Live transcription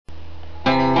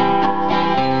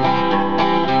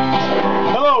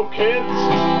kids.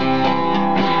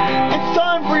 It's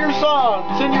time for your song.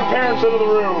 Send your parents into the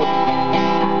room.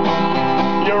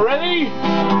 You ready?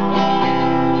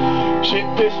 Shit,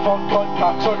 piss, fuck, cunt,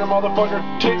 cocksucker, motherfucker,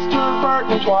 tits, turd, fart,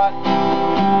 and twat.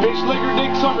 Bitch, liquor, dick,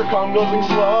 sucker, cum, guzzling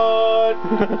slut.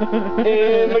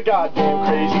 In the goddamn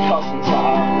crazy cussing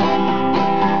song.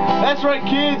 That's right,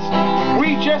 kids.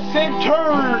 We just said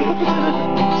turd.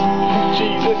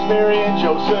 Jesus, Mary, and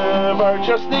Joseph are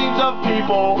just names of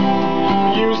people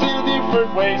used in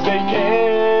different ways. They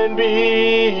can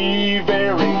be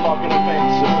very fucking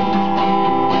offensive.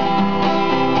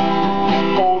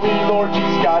 Holy Lord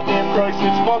Jesus, goddamn Christ,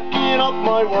 it's fucking up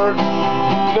my words.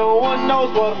 No one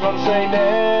knows what I'm gonna say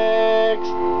next.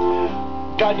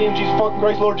 Goddamn Jesus fucking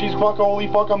Christ, Lord Jesus fuck, holy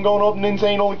fuck, I'm going up and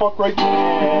insane, holy fuck Christ,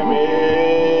 damn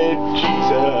it,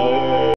 Jesus.